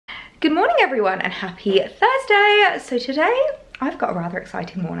Good morning everyone and happy Thursday. So today I've got a rather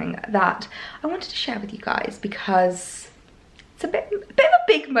exciting morning that I wanted to share with you guys because it's a bit of a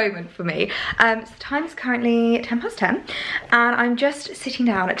big moment for me. So the time is currently 10:10 and I'm just sitting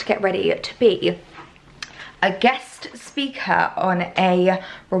down to get ready to be a guest speaker on a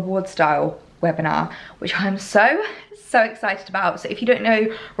reward style webinar, which I'm so excited about. So if you don't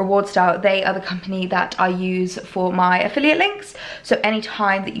know Reward Style, they are the company that I use for my affiliate links. So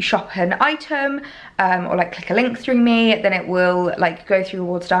anytime that you shop an item or like click a link through me, then it will like go through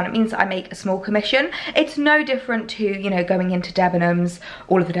Reward Style, and it means that I make a small commission. It's no different to, you know, going into Debenhams.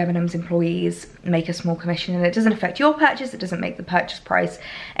 All of the Debenhams employees make a small commission and it doesn't affect your purchase. It doesn't make the purchase price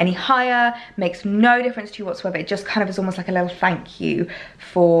any higher, makes no difference to you whatsoever. It just kind of is almost like a little thank you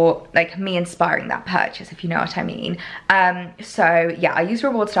for like me inspiring that purchase, if you know what I mean. So yeah, I use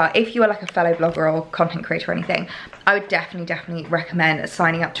Reward Style. If you are like a fellow blogger or content creator or anything, I would definitely recommend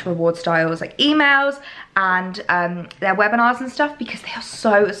signing up to Reward Style's like emails and their webinars and stuff, because they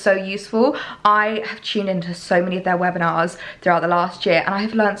are so useful. I have tuned into so many of their webinars throughout the last year and I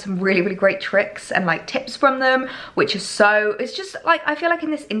have learned some really great tricks and like tips from them, which is it's just like, I feel like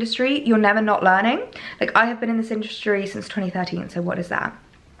in this industry you're never not learning. Like I have been in this industry since 2013, so what is that,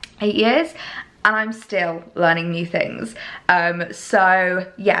 8 years? And I'm still learning new things. So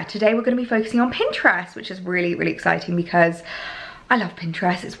yeah, today we're gonna be focusing on Pinterest, which is really exciting because I love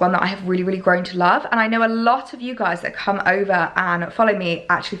Pinterest. It's one that I have really grown to love. And I know a lot of you guys that come over and follow me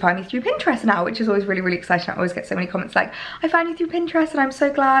actually find me through Pinterest now, which is always really exciting. I always get so many comments like, I found you through Pinterest and I'm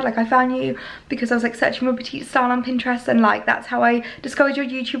so glad. Like I found you because I was like searching for petite style on Pinterest and like that's how I discovered your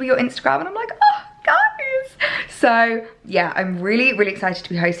YouTube or your Instagram. And I'm like, oh, guys. So yeah, I'm really excited to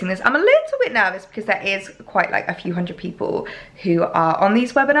be hosting this. I'm a little bit nervous because there is quite like a few hundred people who are on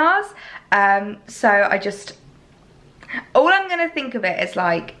these webinars. So all I'm gonna think of it is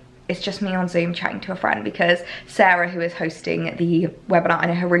like, it's just me on Zoom chatting to a friend, because Sarah, who is hosting the webinar, I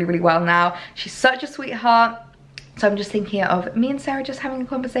know her really well now. She's such a sweetheart. So I'm just thinking of me and Sarah just having a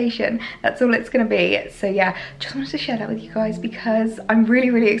conversation. That's all it's gonna be. So yeah, just wanted to share that with you guys because I'm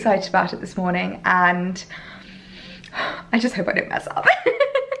really excited about it this morning, and I just hope I don't mess up.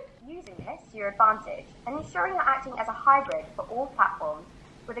 Using this to your advantage and ensuring you're acting as a hybrid for all platforms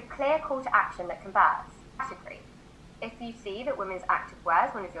with a clear call to action that converts. Category. If you see that women's activewear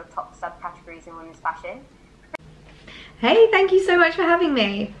is one of your top subcategories in women's fashion. Hey, thank you so much for having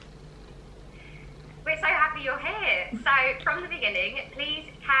me. We're so happy you're here. So from the beginning, please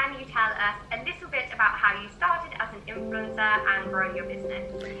can you tell us a little bit about how you started as an influencer and growing your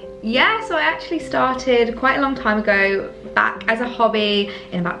business? Yeah, so I actually started quite a long time ago, back as a hobby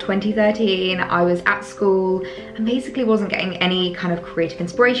in about 2013. I was at school and basically wasn't getting any kind of creative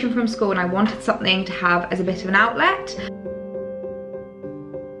inspiration from school, and I wanted something to have as a bit of an outlet.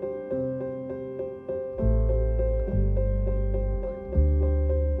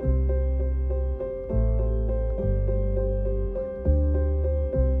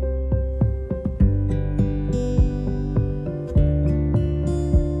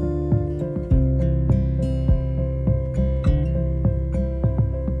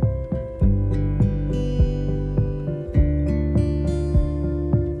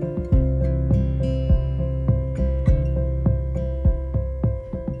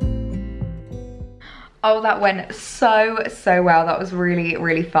 Oh, that went so well. That was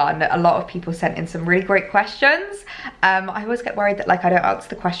really fun. A lot of people sent in some really great questions. I always get worried that like I don't answer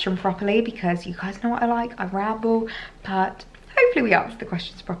the question properly, because you guys know what I like, I ramble, but hopefully we answered the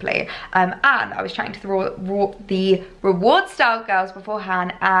questions properly. And I was chatting to the Reward Style girls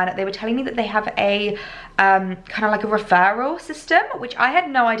beforehand, and they were telling me that they have a kind of like a referral system, which I had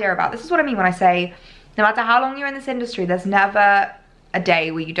no idea about. This is what I mean when I say no matter how long you're in this industry, there's never a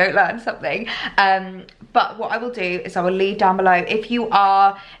day where you don't learn something. But what I will do is I will leave down below, if you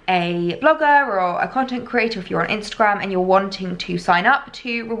are a blogger or a content creator, if you're on Instagram and you're wanting to sign up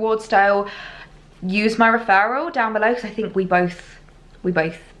to Reward Style, use my referral down below, because I think we both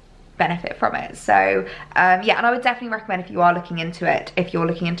benefit from it. So yeah, and I would definitely recommend, if you are looking into it, if you're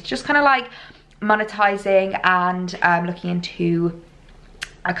looking into just kind of like monetizing and looking into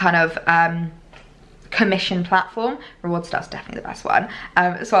a kind of commission platform, Reward Style's definitely the best one.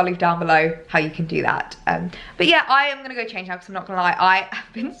 So I'll leave down below how you can do that. But yeah, I am gonna go change now because I'm not gonna lie, I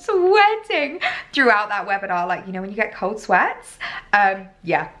have been sweating throughout that webinar, like, you know, when you get cold sweats.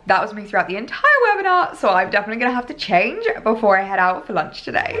 Yeah, that was me throughout the entire webinar, so I'm definitely gonna have to change before I head out for lunch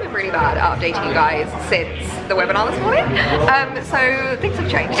today. I'm really bad at updating you guys since the webinar this morning, so things have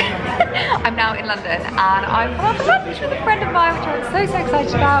changed. I'm now in London and I'm out for lunch with a friend of mine, which I'm so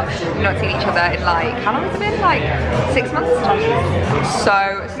excited about. We've not seen each other in like how long has it been? Like 6 months?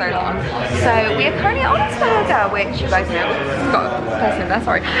 So long. So we are currently at Honest Burger, which you guys know, got a person in there,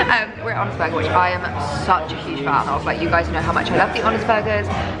 sorry. We're at Honest Burger, which I am such a huge fan of. Like, you guys know how much I love the Honest Burgers,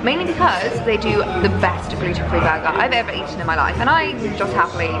 mainly because they do the best gluten-free burger I've ever eaten in my life, and I just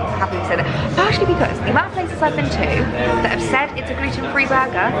happily say that, partially because the amount of places I've been to that have said it's a gluten-free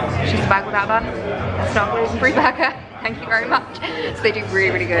burger, it's just a bag without bun, that's not a gluten-free burger. Thank you very much. So they do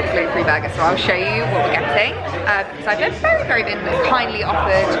really good gluten-free burgers. So I'll show you what we're getting. Because I've been very kindly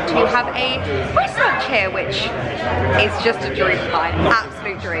offered to have a breast lunch here, which is just a dream of mine,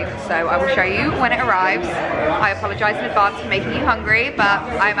 absolute dream. So I will show you when it arrives. I apologise in advance for making you hungry, but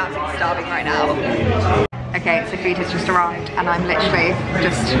I'm absolutely starving right now. Okay, so food has just arrived and I'm literally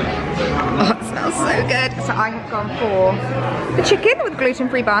just, oh, it smells so good. So I have gone for the chicken with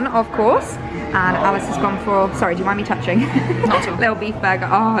gluten-free bun, of course. And Alice has gone for, sorry, do you mind me touching? Not at all. Little beef burger.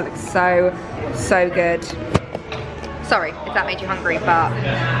 Oh, it looks so good. Sorry if that made you hungry, but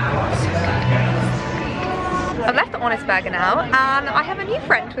so good. I've left the Honest Burger now, and I have a new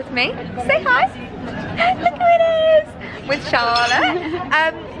friend with me. Say hi. Look who it is. With Charlotte.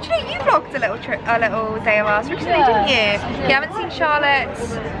 Do you know you vlogged a little day of ours recently, didn't you? You haven't seen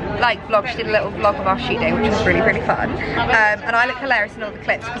Charlotte's like vlog. She did a little vlog of our shoe day, which was really fun. And I look hilarious in all the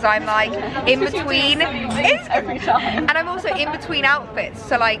clips because I'm like in between. Every time. And I'm also in between outfits.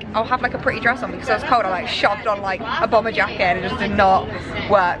 So like I'll have like a pretty dress on because I was cold. I like shoved on like a bomber jacket and it just did not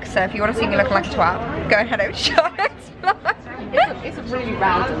work. So if you want to see me looking like a twat, go and head over to Charlotte's vlog. It's a really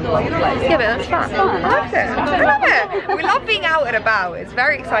random place. Yeah, but that's fun. I love it. I love it. We love being out and about. It's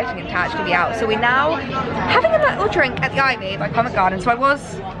very exciting to actually be out. So we're now having a little drink at the Ivy by Covent Garden. So I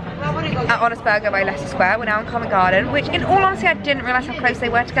was at Honest Burger by Leicester Square. We're now in Covent Garden, which in all honesty I didn't realise how close they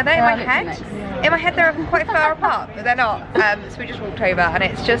were together in my head. In my head they're quite far apart, but they're not. So we just walked over and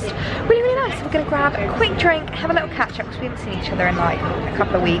it's just really nice. So we're going to grab a quick drink, have a little catch up because we haven't seen each other in like a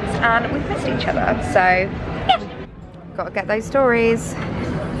couple of weeks and we've missed each other. So yeah. Gotta get those stories.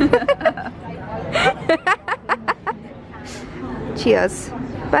 Cheers.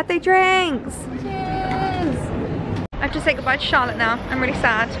 Birthday drinks. Cheers. I have to say goodbye to Charlotte now. I'm really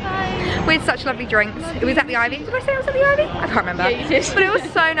sad. Bye. We had such lovely drinks. It was at the Ivy. Did I say it was at the Ivy? I can't remember. Yeah, you did. But it was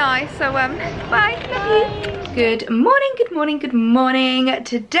so nice. So bye. Love you. Good morning.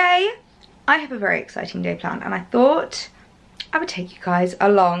 Today I have a very exciting day planned and I thought I would take you guys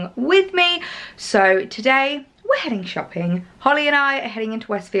along with me. So today we're heading shopping. Holly and I are heading into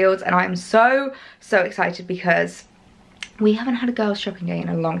Westfields and I am so excited because we haven't had a girls shopping day in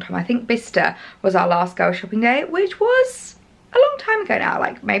a long time. I think Bicester was our last girls shopping day, which was a long time ago now,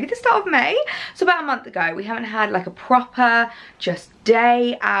 like maybe the start of May. So about a month ago, we haven't had like a proper just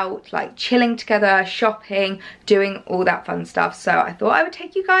day out, like chilling together, shopping, doing all that fun stuff. So I thought I would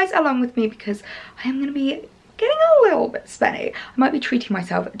take you guys along with me because I am gonna be getting a little bit spenny. I might be treating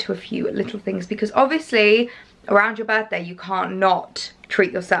myself to a few little things because obviously around your birthday you can't not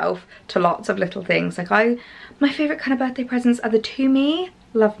treat yourself to lots of little things. Like my favorite kind of birthday presents are the to me,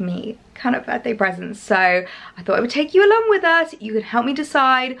 love me kind of birthday presents. So I thought I would take you along with us. You can help me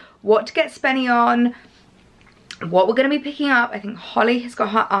decide what to get spenny on, what we're going to be picking up. I think Holly has got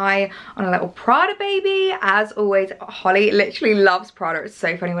her eye on a little Prada baby. As always, Holly literally loves Prada. It's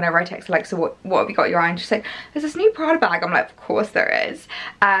so funny whenever I text her like, so what have you got your eye? And she's like, there's this new Prada bag. I'm like, of course there is.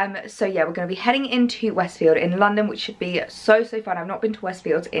 So yeah, we're going to be heading into Westfield in London, which should be so fun. I've not been to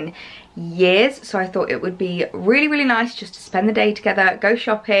Westfields in years, so I thought it would be really nice just to spend the day together, go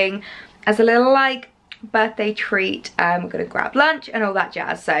shopping as a little like birthday treat. We're going to grab lunch and all that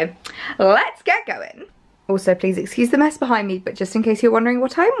jazz. So let's get going. Also, please excuse the mess behind me, but just in case you're wondering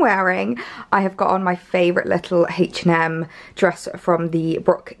what I'm wearing, I have got on my favourite little H&M dress from the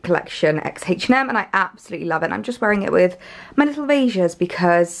Brooke collection x H&M, and I absolutely love it. And I'm just wearing it with my little Vasias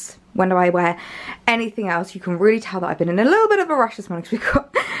because when do I wear anything else? You can really tell that I've been in a little bit of a rush this morning because we've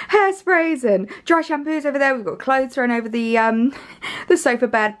got hairsprays and dry shampoos over there. We've got clothes thrown over the sofa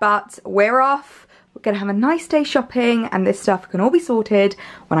bed, but we're off. We're gonna have a nice day shopping and this stuff can all be sorted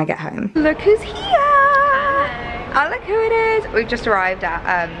when I get home. Look who's here! Oh, look who it is. We've just arrived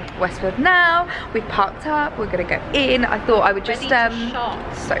at Westfield now. We've parked up, we're gonna go in. I thought I would just, so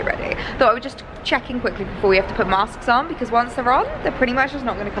ready. Thought I would just check in quickly before we have to put masks on because once they're on, they're pretty much just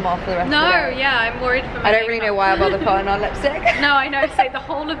not gonna come off for the rest of the day. No, yeah, I'm worried for my I don't really know why I bother putting on lipstick. No, I know, so the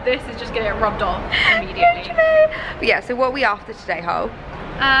whole of this is just getting rubbed off immediately. But yeah, so what are we after today, Ho?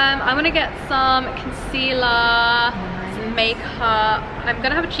 I'm gonna get some concealer, some makeup. I'm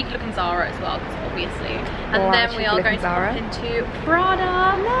gonna have a cheeky look in Zara as well, because obviously. And then we are going to pop into Prada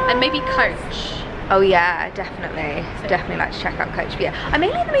and maybe Coach. Oh yeah, definitely. So, definitely like to check out Coach. But yeah, I'm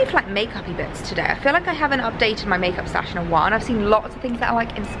mainly in the mood for like makeup-y bits today. I feel like I haven't updated my makeup stash in a while, and I've seen lots of things that are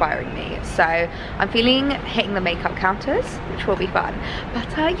like inspiring me. So I'm feeling hitting the makeup counters, which will be fun.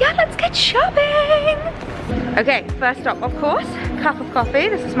 But yeah, let's get shopping. Okay, first up, of course, cup of coffee.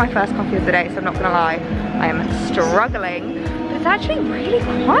 This is my first coffee of the day, so I'm not gonna lie, I am struggling. But it's actually really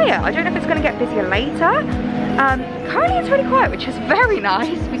quiet. I don't know if it's gonna get busier later. Currently it's really quiet, which is very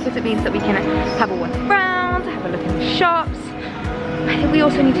nice because it means that we can have a wander around, have a look in the shops. I think we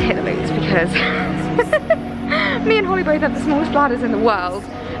also need to hit the boots because me and Holly both have the smallest bladders in the world.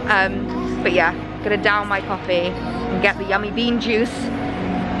 But yeah, gonna down my coffee and get the yummy bean juice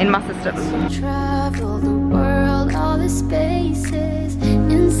in my system. Travel the world, all the spaces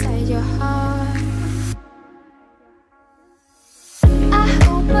inside your heart. I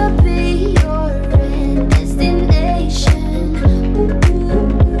hope I'll be your destination.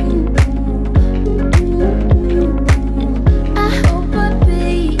 I hope I'll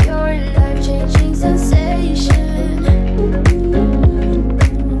be your life-changing sensation.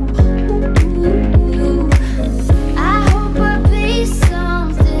 I hope I'll be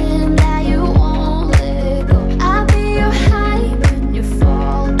something that you won't let go. I'll be your high when you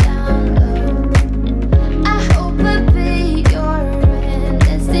fall down low. I hope I'll be your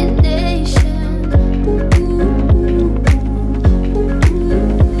destination.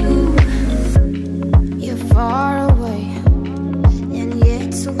 You're far away and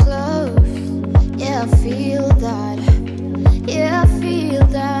yet so close. Yeah, I feel that. Yeah, I feel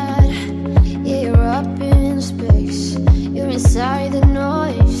that. Yeah, you're up in space. You're inside the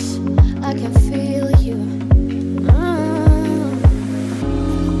noise. I can feel you.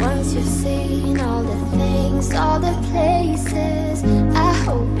 Once you've seen all the things, all the places, I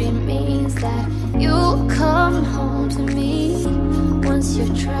hope it means that you'll come home to me. Once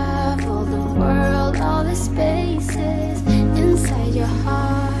you've traveled the world, all the spaces inside your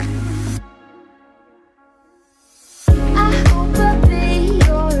heart. I hope I'll be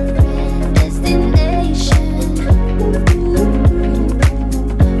your destination.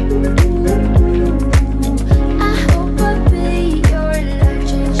 I hope I'll be your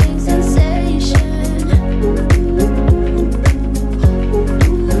life-changing sensation.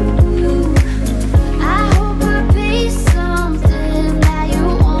 I hope I'll be something that you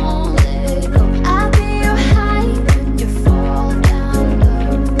won't let go. I'll be your high when you fall down low.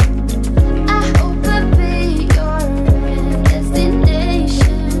 I hope I'll be your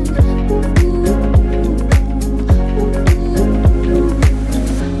destination.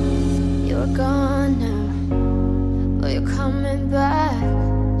 You're gone now, but you're coming back.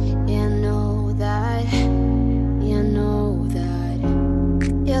 Yeah, I know that. Yeah, I know that.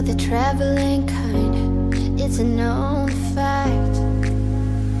 You're the traveling kind. It's a known fact.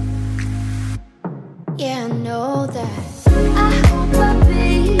 Yeah, I know that. I hope I'll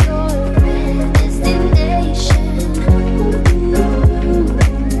be your destination.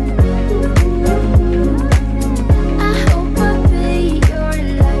 I hope I'll be your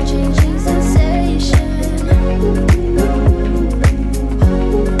life-changing sensation.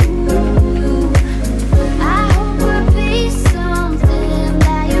 I hope I'll be something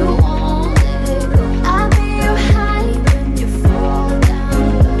that you won't let go. I'll be your high when you fall down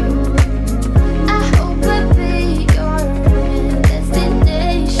low. I hope I'll be your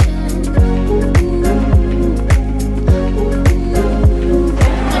destination.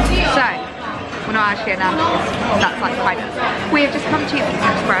 So, we're not actually at Nando's. That's like behind us. We have just come to Pizza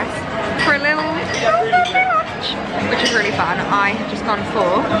Express for a little lunch, which is really fun. I have just gone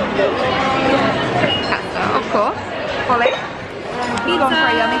for pasta, of course. Holly, you've gone for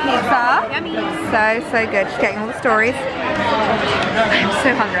a yummy pizza. Yummy. So good. Just getting all the stories. I'm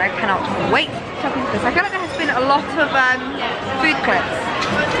so hungry. I cannot wait to jump into this. I feel like there has been a lot of food clips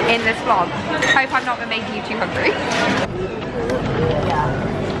in this vlog. Hope I've not been making you too hungry.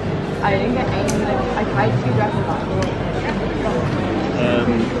 I didn't get any, I tried to dress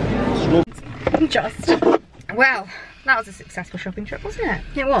Just. Well, that was a successful shopping trip, wasn't it?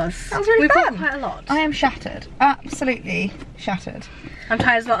 It was. That was really We fun. bought quite a lot. I am shattered. Absolutely shattered. I'm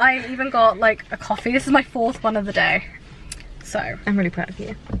tired as well. I even got like a coffee. This is my 4th one of the day. So. I'm really proud of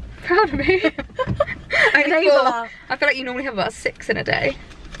you. Proud of me. I Enabler. feel like you normally have about 6 in a day.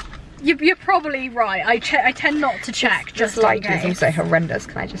 You're probably right. I tend not to check just in light is case. also horrendous,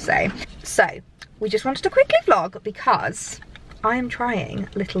 can I just say. So, we just wanted to quickly vlog because I am trying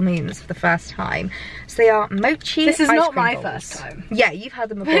Little Moons for the first time. So they are mochi This is ice not cream my balls. first time. Yeah, you've had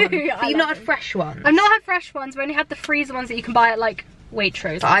them before. But I you've not love had them. fresh ones. I've not had fresh ones. I've only had the freezer ones that you can buy at like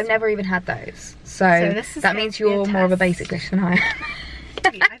Waitrose. But I've never even had those. So this is that going means to be a you're more of a test. basic dish than I am.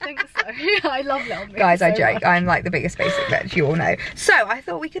 I think so. I love Little Mix. Guys, I so joke. much. I'm like the biggest basic bitch, you all know. So I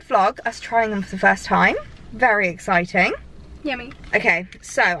thought we could vlog us trying them for the first time. Very exciting. Yummy. Okay,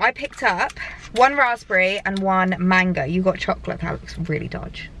 so I picked up 1 raspberry and 1 mango. You got chocolate. That looks really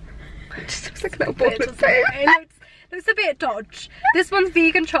dodge. It just looks like a little ball of food. It looks a bit dodge. This one's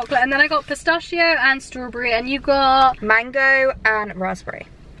vegan chocolate, and then I got pistachio and strawberry, and you got mango and raspberry.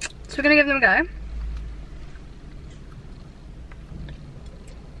 So we're gonna give them a go.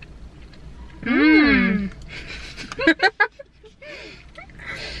 Mmm.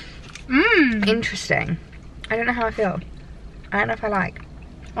 Mmm. Interesting. I don't know how I feel. I don't know if I like.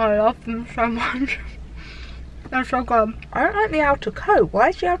 I love them so much. They're so good. I don't like the outer coat. Why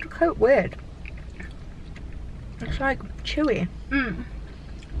is the outer coat weird? It's like chewy. Mm.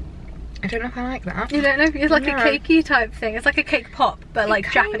 I don't know if I like that. You don't know? It's like No. a cakey type thing. It's like a cake pop, but like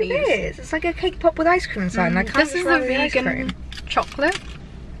It kind of Japanese. is. It's like a cake pop with ice cream inside. And I kind This of is just a love the ice vegan cream. chocolate,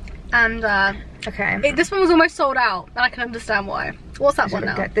 and Okay. this one was almost sold out, and I can understand why. What's that one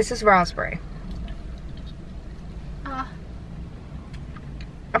now? Okay, this is raspberry.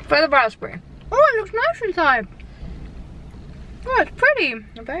 I prefer the raspberry. Oh, it looks nice inside. Oh, it's pretty.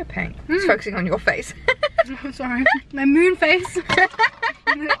 I'm very pink. It's focusing on your face. I'm sorry. My moon face.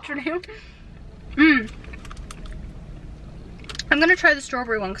 Literally. Mmm. I'm gonna try the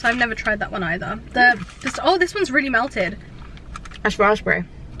strawberry one because I've never tried that one either. Oh, this one's really melted. That's raspberry.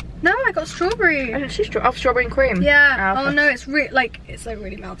 No, I got strawberry. I didn't see strawberry and cream. Yeah. Oh, Oh no, it's really it's like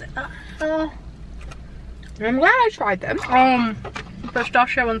really melted. I'm glad I tried them.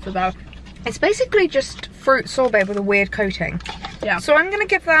 Pistachio one's the best. It's basically just fruit sorbet with a weird coating. Yeah. So I'm gonna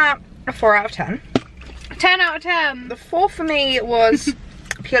give that a 4 out of 10. 10 out of 10. The 4 for me was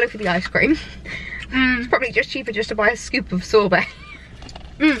purely for the ice cream. Mm. It's probably just cheaper just to buy a scoop of sorbet.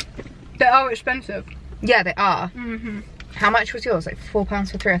 They are expensive. Yeah, they are. Mm-hmm. How much was yours? Like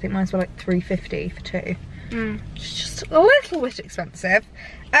 £4 for 3. I think mine's were like £3.50 for 2. Mm. It's just a little bit expensive.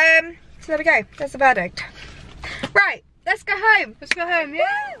 So there we go. There's the verdict. Right, let's go home. Let's go home,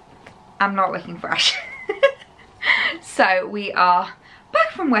 yeah? I'm not looking fresh. So we are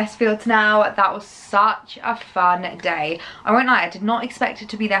back from Westfield now. That was such a fun day. I won't lie, I did not expect it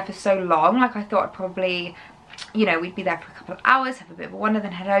to be there for so long. Like I thought I'd probably, you know, we'd be there for a couple of hours, have a bit of a wander,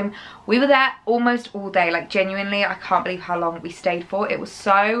 then head home. We were there almost all day. Like genuinely, I can't believe how long we stayed for. It was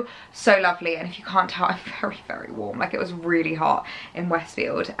so lovely. And if you can't tell, I'm very warm. Like it was really hot in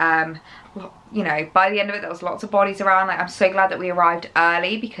Westfield. You know, by the end of it, there was lots of bodies around. Like I'm so glad that we arrived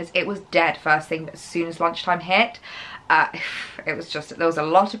early because it was dead first thing as soon as lunchtime hit. It was just, there was a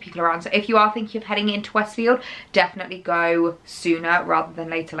lot of people around. So if you are thinking of heading into Westfield, definitely go sooner rather than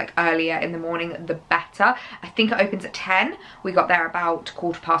later, like earlier in the morning, the better. I think it opens at 10. We got there about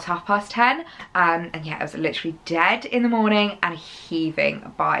 10:15. And yeah, it was literally dead in the morning and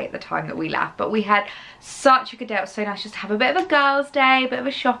heaving by the time that we left. But we had such a good day. It was so nice just to have a bit of a girls' day, a bit of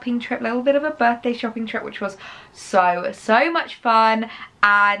a shopping trip, a little bit of a birthday shopping trip, which was so much fun.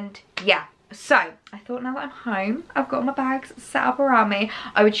 And yeah. So, I thought now that I'm home, I've got my bags set up around me,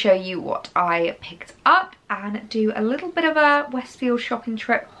 I would show you what I picked up and do a little bit of a Westfield shopping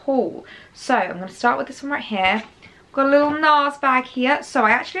trip haul. So, I'm going to start with this one right here. I've got a little NARS bag here. So,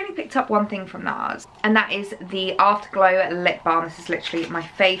 I actually only picked up one thing from NARS, and that is the Afterglow lip balm. This is literally my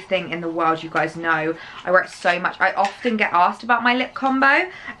fave thing in the world. You guys know I wear it so much. I often get asked about my lip combo,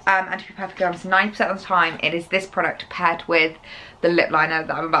 and to be perfectly honest, 90% of the time, it is this product paired with the lip liner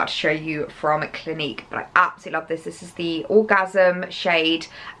that I'm about to show you from Clinique. But I absolutely love this. This is the Orgasm shade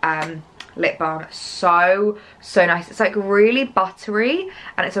lip balm. So nice. It's like really buttery,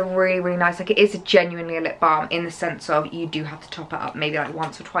 and it's a really nice, like it is genuinely a lip balm in the sense of you do have to top it up maybe like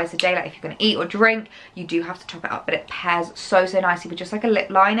once or twice a day. Like if you're going to eat or drink, you do have to top it up, but it pairs so nicely with just like a lip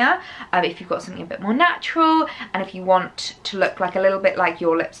liner. If you've got something a bit more natural, and if you want to look like a little bit like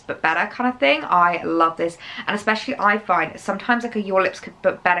Your Lips But Better kind of thing, I love this. And especially I find sometimes like a Your Lips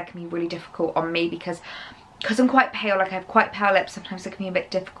But Better can be really difficult on me because I'm quite pale, like I have quite pale lips. Sometimes it can be a bit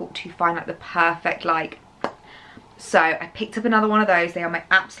difficult to find like the perfect like. So I picked up another one of those. They are my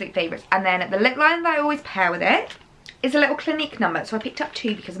absolute favourites. And then the lip liner that I always pair with it is a little Clinique number. So I picked up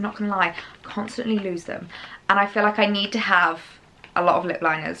 2 because I'm not gonna lie, I constantly lose them. And I feel like I need to have a lot of lip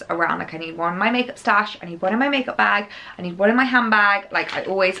liners around. Like I need one in my makeup stash, I need one in my makeup bag, I need one in my handbag. Like I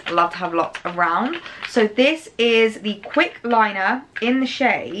always love to have lots around. So this is the Quick Liner in the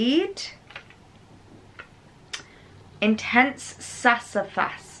shade Intense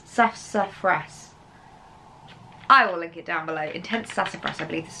Sassafras. I will link it down below. Intense Sassafras, I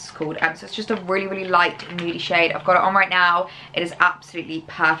believe this is called. So it's just a really, really light, nudie shade. I've got it on right now. It is absolutely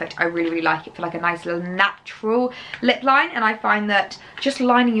perfect. I really, really like it for like a nice little natural lip line. And I find that just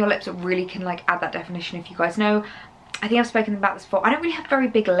lining your lips really can like add that definition. If you guys know, I think I've spoken about this before, I don't really have very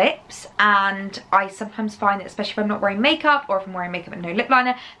big lips, and I sometimes find that, especially if I'm not wearing makeup or if I'm wearing makeup and no lip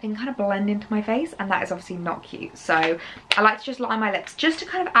liner, they can kind of blend into my face, and that is obviously not cute. So I like to just line my lips just to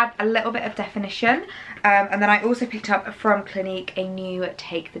kind of add a little bit of definition. And then I also picked up from Clinique a new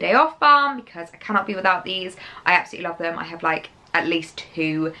Take the Day Off balm, because I cannot be without these. I absolutely love them. I have like at least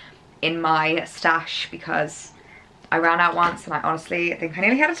 2 in my stash because I ran out once and I honestly think I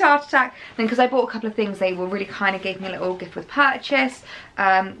nearly had a heart attack. Then because I bought a couple of things, they were really kind of gave me a little gift with purchase.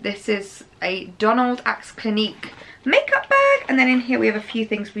 This is a Donald Axe Clinique makeup bag, and then in here we have a few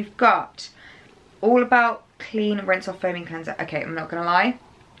things. We've got All About Clean Rinse Off Foaming Cleanser. Okay, I'm not gonna lie,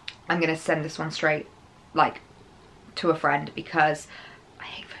 I'm gonna send this one straight like to a friend because I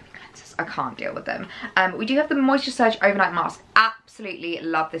hate foaming cleansers. I can't deal with them. We do have the Moisture Surge Overnight Mask. Absolutely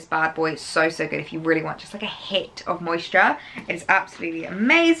love this bad boy. It's so, so good if you really want just like a hit of moisture. It is absolutely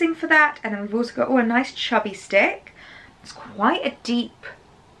amazing for that. And then we've also got, oh, a nice chubby stick. It's quite a deep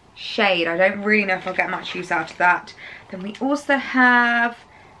shade. I don't really know if I'll get much use out of that. Then we also have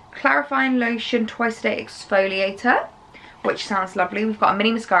Clarifying Lotion Twice a Day Exfoliator, which sounds lovely. We've got a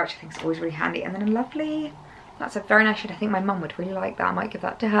mini mascara, which I think is always really handy. And then a lovely, that's a very nice shade. I think my mum would really like that. I might give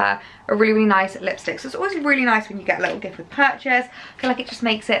that to her. A really, really nice lipstick. So it's always really nice when you get a little gift with purchase. I feel like it just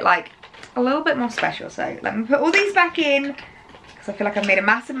makes it like a little bit more special. So let me put all these back in because I feel like I've made a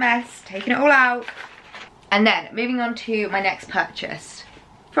massive mess, taking it all out. And then moving on to my next purchase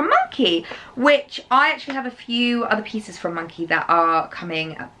from Monkey, which I actually have a few other pieces from Monkey that are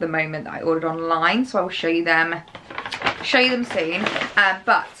coming at the moment that I ordered online. So I will show you them soon.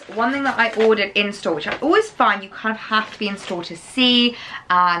 But one thing that I ordered in store, which I always find you kind of have to be in store to see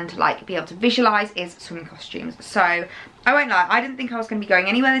and like be able to visualize, is swimming costumes. So I won't lie, I didn't think I was going to be going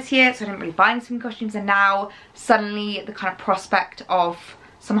anywhere this year, so I didn't really buy any swimming costumes, and now suddenly the kind of prospect of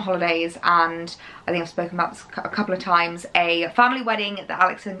summer holidays, and I think I've spoken about this a couple of times, a family wedding that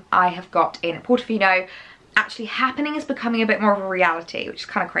Alex and I have got in Portofino actually happening is becoming a bit more of a reality, which is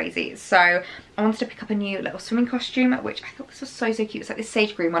kind of crazy. So I wanted to pick up a new little swimming costume, which I thought this was so, so cute. It's like this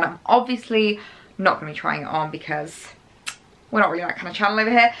sage green one. I'm obviously not going to be trying it on because we're not really that kind of channel over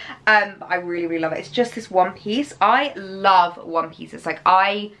here, but I really, really love it. It's just this one piece. I love one pieces. Like,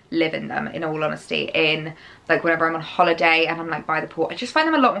 I live in them, in all honesty, in like whenever I'm on holiday and I'm like by the pool. I just find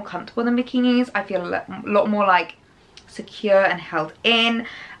them a lot more comfortable than bikinis. I feel a lot more like secure and held in,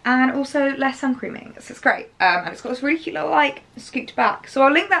 and also less sun creaming, so it's great. And it's got this really cute little like scooped back, so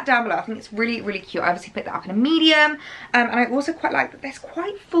I'll link that down below. I think it's really, really cute. I obviously picked that up in a medium, and I also quite like that there's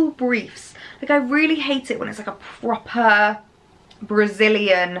quite full briefs. Like, I really hate it when it's like a proper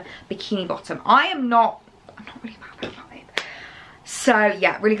Brazilian bikini bottom. I'm not really a fan of that vibe. So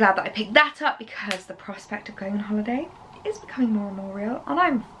yeah, really glad that I picked that up because the prospect of going on holiday is becoming more and more real, and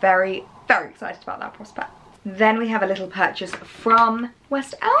I'm very, very excited about that prospect. Then we have a little purchase from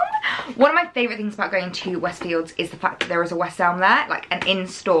West Elm. One of my favourite things about going to Westfields is the fact that there is a West Elm there, like an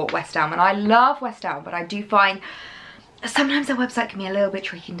in-store West Elm. And I love West Elm, but I do find sometimes their website can be a little bit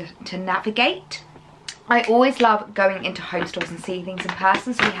tricky to navigate. I always love going into home stores and seeing things in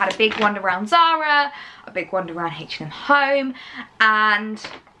person. So we had a big wander around Zara, a big wander around H&M Home, and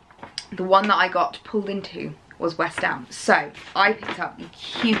the one that I got pulled into was West Elm. So I picked up the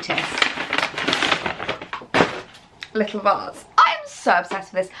cutest little vase. I am so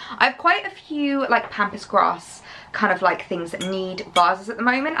obsessed with this. I have quite a few like pampas grass kind of like things that need vases at the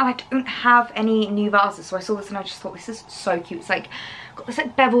moment, and I don't have any new vases, so I saw this and I just thought this is so cute. It's like got this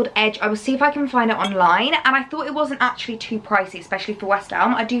like beveled edge. I will see if I can find it online, and I thought it wasn't actually too pricey, especially for West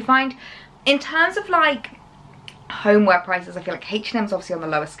Elm. I do find in terms of like homeware prices, I feel like H&M's obviously on the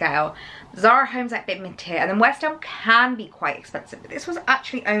lower scale, Zara Home's like a bit mid-tier, and then West Elm can be quite expensive, but this was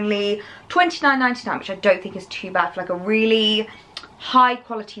actually only $29.99, which I don't think is too bad for like a really high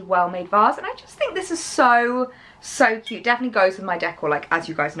quality, well-made vase. And I just think this is so, so cute. Definitely goes with my decor. Like, as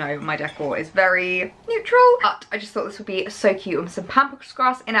you guys know, my decor is very neutral, but I just thought this would be so cute with some pampas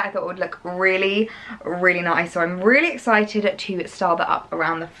grass in it. I thought it would look really, really nice, so I'm really excited to style that up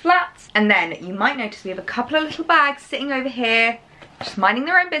around the flats. And then you might notice we have a couple of little bags sitting over here, just minding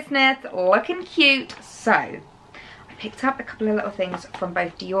their own business, looking cute. So I picked up a couple of little things from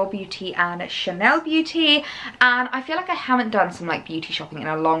both Dior Beauty and Chanel Beauty, and I feel like I haven't done some like beauty shopping in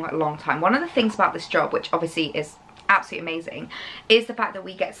a long, long time. One of the things about this job, which obviously is absolutely amazing, is the fact that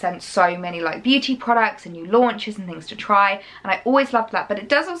we get sent so many like beauty products and new launches and things to try, and I always loved that. But it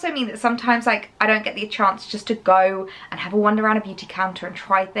does also mean that sometimes like I don't get the chance just to go and have a wander around a beauty counter and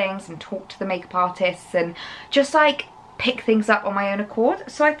try things and talk to the makeup artists and just like pick things up on my own accord.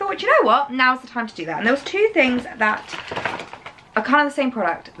 So I thought, you know what, now's the time to do that. And there was two things that are kind of the same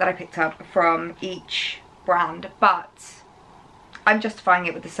product that I picked up from each brand, but I'm justifying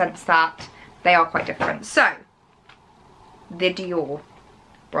it with the sense that they are quite different. So, the Dior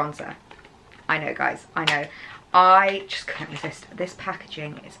bronzer. I know, guys, I know. I just couldn't resist. This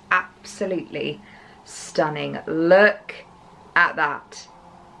packaging is absolutely stunning. Look at that.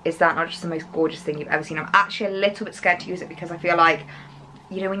 Is that not just the most gorgeous thing you've ever seen? I'm actually a little bit scared to use it because I feel like,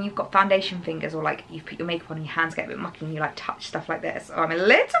 you know, when you've got foundation fingers or like you put your makeup on and your hands get a bit mucky and you like touch stuff like this. So I'm a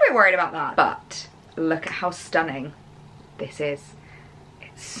little bit worried about that. But look at how stunning this is.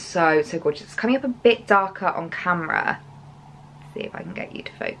 It's so, so gorgeous. It's coming up a bit darker on camera. Let's see if I can get you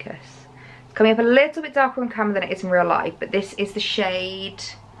to focus. It's coming up a little bit darker on camera than it is in real life, but this is the shade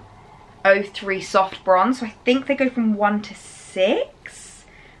 03 Soft Bronze. So I think they go from 1 to 6,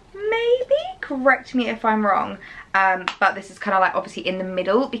 maybe? Correct me if I'm wrong. But this is kind of like obviously in the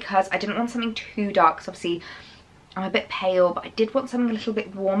middle because I didn't want something too dark, because obviously I'm a bit pale, but I did want something a little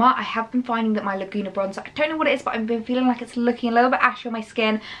bit warmer. I have been finding that my Laguna bronzer, I don't know what it is, but I've been feeling like it's looking a little bit ashy on my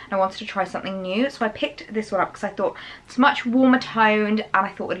skin, and I wanted to try something new. So I picked this one up because I thought it's much warmer toned and I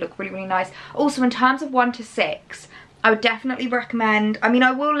thought it would look really, really nice. Also, in terms of 1 to 6, I would definitely recommend, I mean,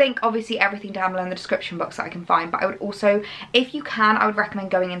 I will link obviously everything down below in the description box that I can find, but I would also, if you can, I would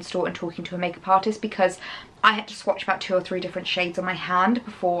recommend going in store and talking to a makeup artist, because I had to swatch about 2 or 3 different shades on my hand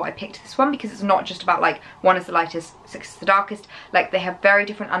before I picked this one, because it's not just about like 1 is the lightest, 6 is the darkest. Like, they have very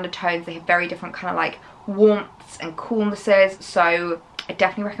different undertones, they have very different kind of like warmths and coolnesses. So I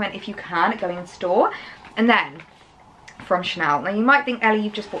definitely recommend, if you can, going in store. And then from Chanel. Now you might think, Ellie,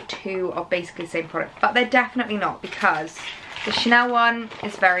 you've just bought 2 of basically the same product, but they're definitely not, because the Chanel one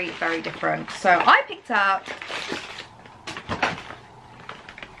is very, very different. So I picked up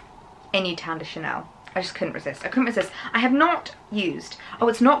a new Tan de Chanel. I just couldn't resist. I couldn't resist. I have not used, oh,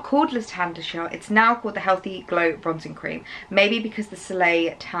 it's not called Le Tan de Chanel, it's now called the Healthy Glow Bronzing Cream. Maybe because the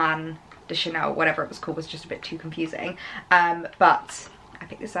Soleil Tan de Chanel, whatever it was called, was just a bit too confusing. But I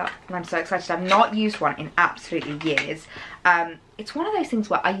picked this up and I'm so excited. I've not used one in absolutely years. It's one of those things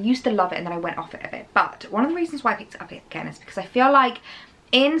where I used to love it and then I went off it a bit. But one of the reasons why I picked it up again is because I feel like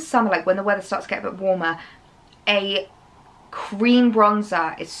in summer, like when the weather starts to get a bit warmer, a cream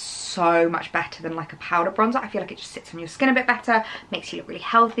bronzer is so much better than like a powder bronzer. I feel like it just sits on your skin a bit better, makes you look really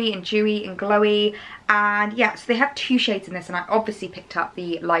healthy and dewy and glowy. And yeah, so they have 2 shades in this, and I obviously picked up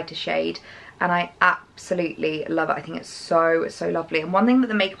the lighter shade and I absolutely love it. I think it's so, so lovely. And one thing that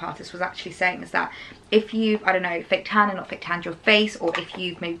the makeup artist was actually saying is that if you've, I don't know, fake tan and not fake tanned your face, or if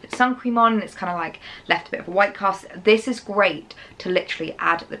you've maybe put sun cream on and it's kind of like left a bit of a white cast, this is great to literally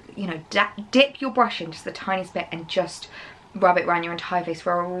add, you know, dip your brush in just the tiniest bit and just rub it around your entire face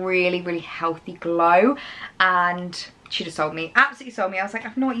for a really, really healthy glow. And she just sold me, absolutely sold me. I was like,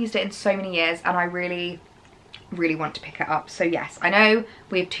 I've not used it in so many years and I really, really want to pick it up. So yes, I know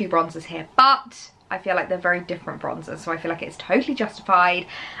we have 2 bronzers here, but I feel like they're very different bronzers, so I feel like it's totally justified,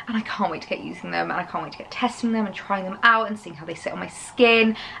 and I can't wait to get using them, and I can't wait to get testing them and trying them out and seeing how they sit on my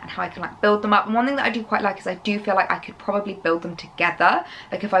skin and how I can like build them up. And one thing that I do quite like is I do feel like I could probably build them together.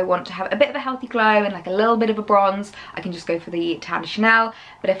 Like if I want to have a bit of a healthy glow and like a little bit of a bronze, I can just go for the Tan de Chanel.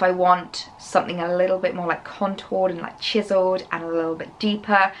 But if I want something a little bit more like contoured and like chiseled and a little bit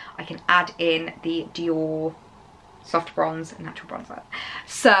deeper, I can add in the Dior Soft Bronze Natural Bronzer.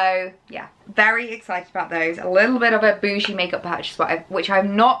 So yeah, very excited about those. A little bit of a bougie makeup purchase, which I've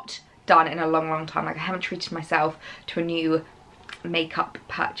not done in a long, long time. Like I haven't treated myself to a new makeup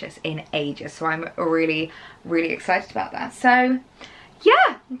purchase in ages, so I'm really, really excited about that. So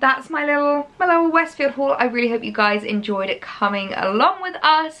yeah, that's my little Westfield haul. I really hope you guys enjoyed it coming along with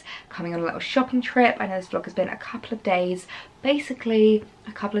us, coming on a little shopping trip. I know this vlog has been a couple of days, basically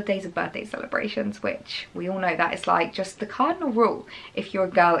a couple of days of birthday celebrations, which we all know that is like just the cardinal rule if you're a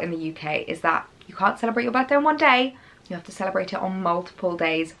girl in the UK, is that you can't celebrate your birthday on one day. You have to celebrate it on multiple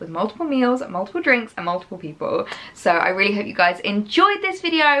days with multiple meals, multiple drinks and multiple people. So I really hope you guys enjoyed this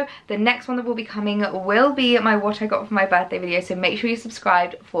video. The next one that will be coming will be my what I got for my birthday video, so make sure you're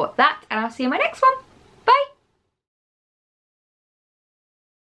subscribed for that, and I'll see you in my next one.